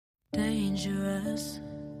dangerous,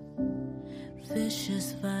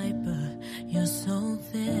 vicious viper, you're so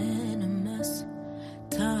venomous.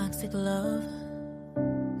 Toxic love,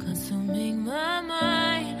 consuming my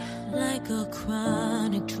mind like a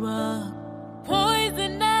chronic drug.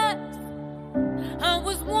 Poisonous, I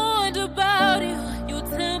was warned about you. You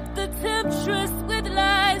tempt the temptress with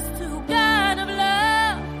lies to God of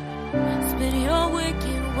love. Spin your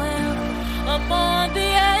wicked web, I'm on the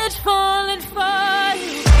edge, falling for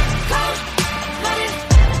you. Cold, blooded,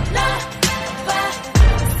 love,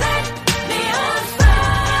 set me on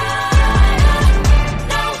fire.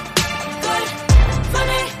 No good for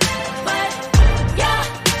me, but you're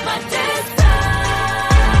my desire.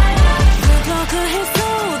 The darker his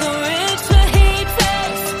soul, the richer he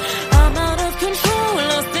tastes. I'm out of control,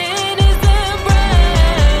 lost in his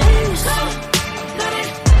embrace. Cold, blooded,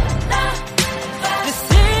 love,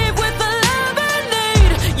 deceived with the love I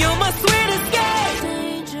need. You're my sweet escape.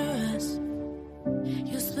 Dangerous,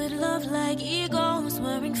 you split love like egos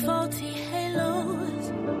wearing faulty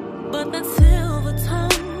halos. But that silver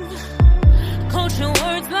tongue coat your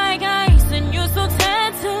words like ice, and you're so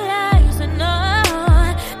tantalizing. No,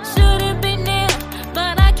 shouldn't be near,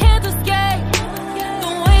 but I can't escape.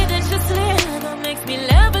 The way that you slither makes me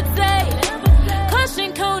levitate.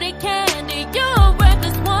 Caution coated candy, you're a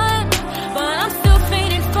reckless one, but I'm still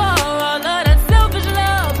feeding for all of that selfish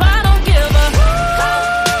love. I don't give a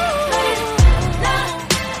cold-blooded love,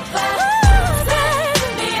 set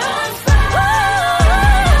me on fire.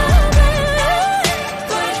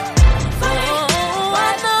 Good for me,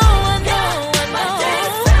 I know, my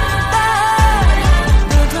desire.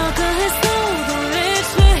 The darker his soul, the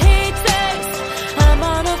richer he tastes. I'm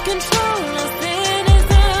out of control, lost in his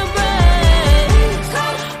embrace.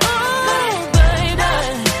 Oh, baby,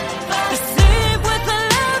 deceived with the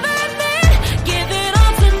love I need. Give it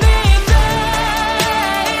all to me, baby.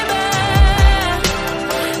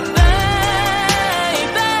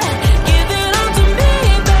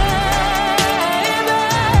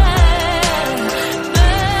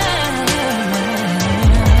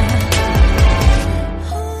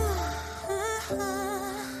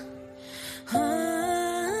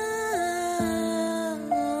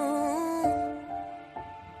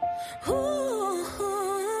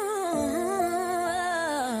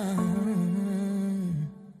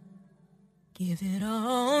 Give it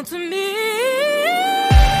all to me,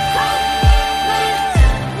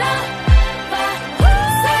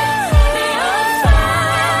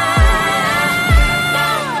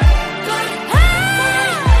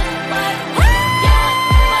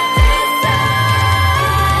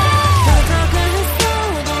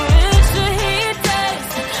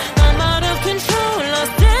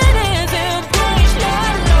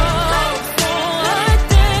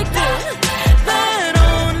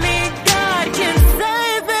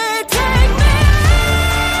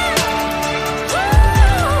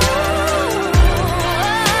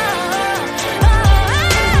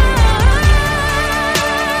 Give it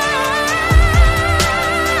all to me.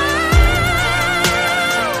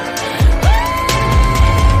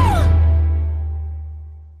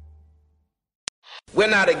 We're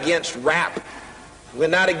not against rap. We're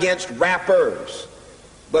not against rappers.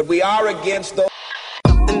 But we are against those.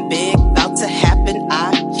 Something big about to happen.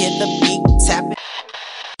 I hear the beat tapping.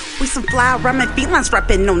 We some fly rhyming felines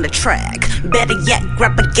rapping on the track. Better yet,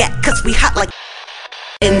 grab a gat, cause we hot like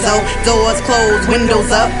Enzo. Doors closed,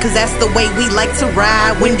 windows up, cause that's the way we like to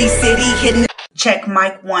ride. Windy City hitting. Check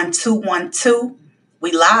mic 1 2 1 2.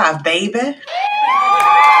 We live, baby.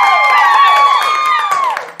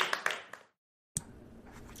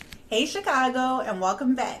 Hey Chicago, and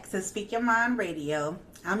welcome back to Speak Your Mind Radio.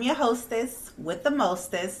 I'm your hostess with the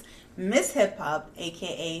mostest, Miss Hip Hop,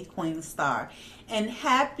 aka Queen Star. And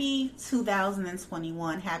happy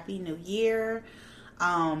 2021, happy new year.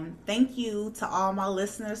 Thank you to all my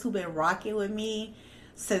listeners who've been rocking with me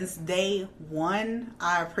since day one.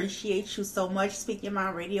 I appreciate you so much. Speak Your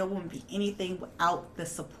Mind Radio wouldn't be anything without the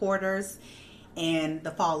supporters and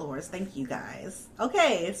the followers. Thank you guys.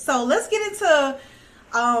 Okay, so let's get into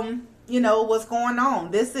what's going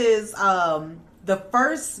on. This is the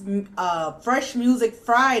first Fresh Music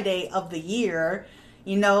Friday of the year,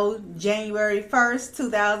 January 1st,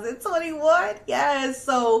 2021. Yes,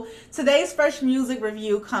 so today's Fresh Music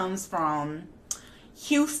review comes from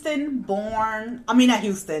New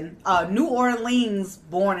Orleans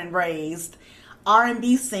born and raised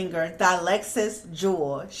R&B singer Dilexis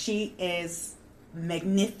Jewel. She is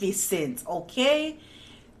magnificent, okay?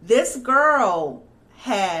 This girl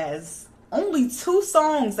has only 2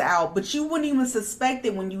 songs out, but you wouldn't even suspect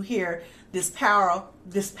it when you hear this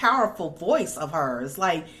powerful voice of hers.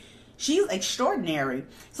 Like, She's extraordinary.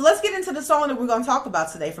 So let's get into the song that we're going to talk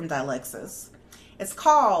about today from Dilexis. It's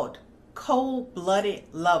called Cold-Blooded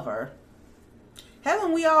Lover.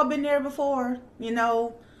 Haven't we all been there before? You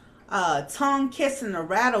know, tongue kissing a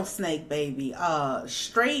rattlesnake, baby.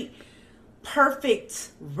 Straight perfect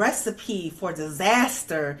recipe for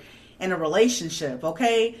disaster in a relationship,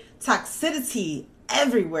 okay? Toxicity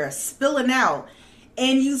everywhere, spilling out.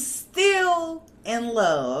 And you still in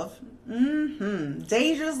love.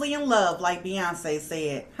 Dangerously in love, like Beyonce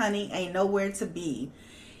said. Honey, ain't nowhere to be.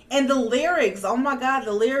 And the lyrics, oh my God,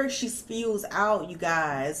 the lyrics she spews out, you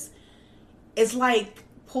guys, it's like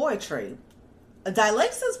poetry.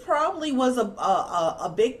 Dilexis probably was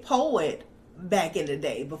a big poet back in the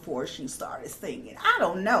day before she started singing. I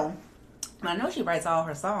don't know. I know she writes all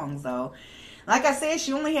her songs, though. Like I said,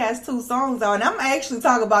 she only has 2 songs, though. And I'm actually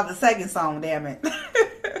talking about the second song, damn it.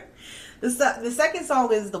 The second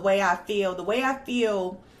song is The Way I Feel. The Way I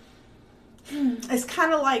Feel, it's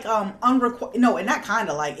kind of like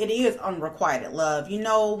it is unrequited love. You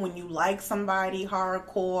know, when you like somebody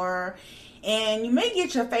hardcore and you may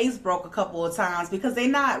get your face broke a couple of times because they're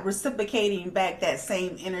not reciprocating back that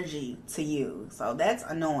same energy to you. So that's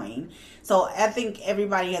annoying. So I think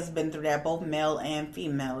everybody has been through that, both male and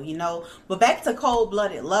female, you know. But back to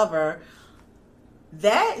Cold-Blooded Lover,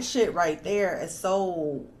 that shit right there is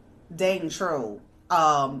so dang true.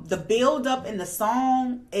 The build up in the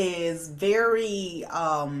song is very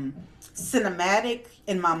cinematic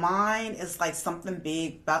in my mind. It's like something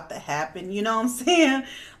big about to happen, you know what I'm saying?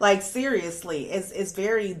 Like seriously, it's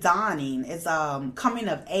very dawning. It's coming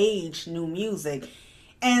of age new music.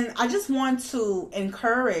 And I just want to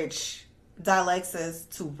encourage Dilexis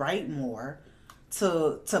to write more,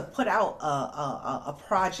 to put out a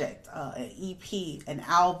project, an EP, an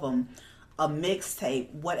album, a mixtape,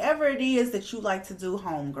 whatever it is that you like to do,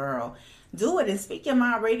 homegirl, do it. And Speak Your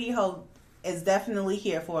Mind Radio is definitely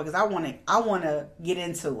here for it, because I want to get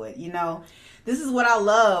into it. You know, this is what I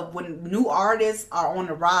love when new artists are on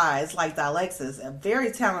the rise, like Dilexis, a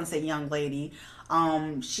very talented young lady.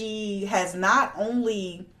 She has not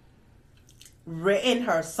only written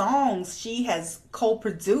her songs, she has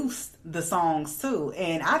co-produced the songs too.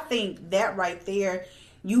 And I think that right there,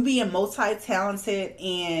 you being multi-talented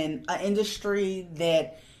in an industry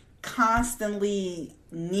that constantly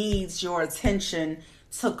needs your attention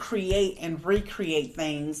to create and recreate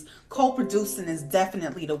things, co-producing is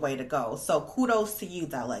definitely the way to go. So kudos to you,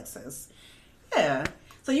 Dilexis. Yeah.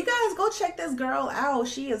 So you guys go check this girl out.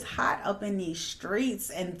 She is hot up in these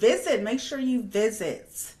streets. And make sure you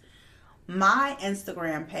visit my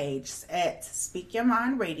Instagram page at Speak Your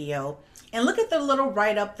Mind Radio. And look at the little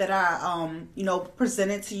write-up that I,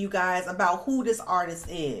 presented to you guys about who this artist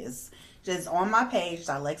is. Just on my page,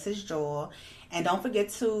 Dilexis Jewel. And don't forget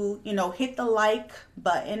to, hit the like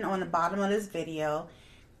button on the bottom of this video.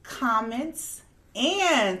 Comments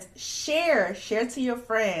and share to your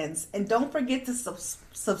friends. And don't forget to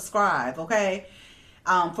subscribe, okay?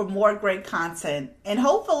 For more great content. And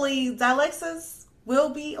hopefully, Dilexis will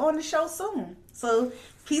be on the show soon. So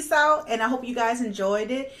peace out, and I hope you guys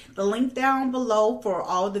enjoyed it. The link down below for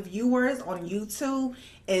all the viewers on YouTube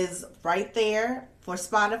is right there. For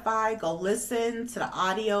Spotify, go listen to the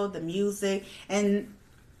audio, the music, and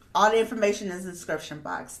all the information in the description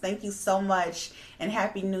box. Thank you so much, and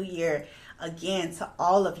Happy New Year again to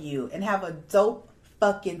all of you. And have a dope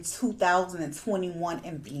fucking 2021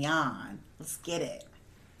 and beyond. Let's get it.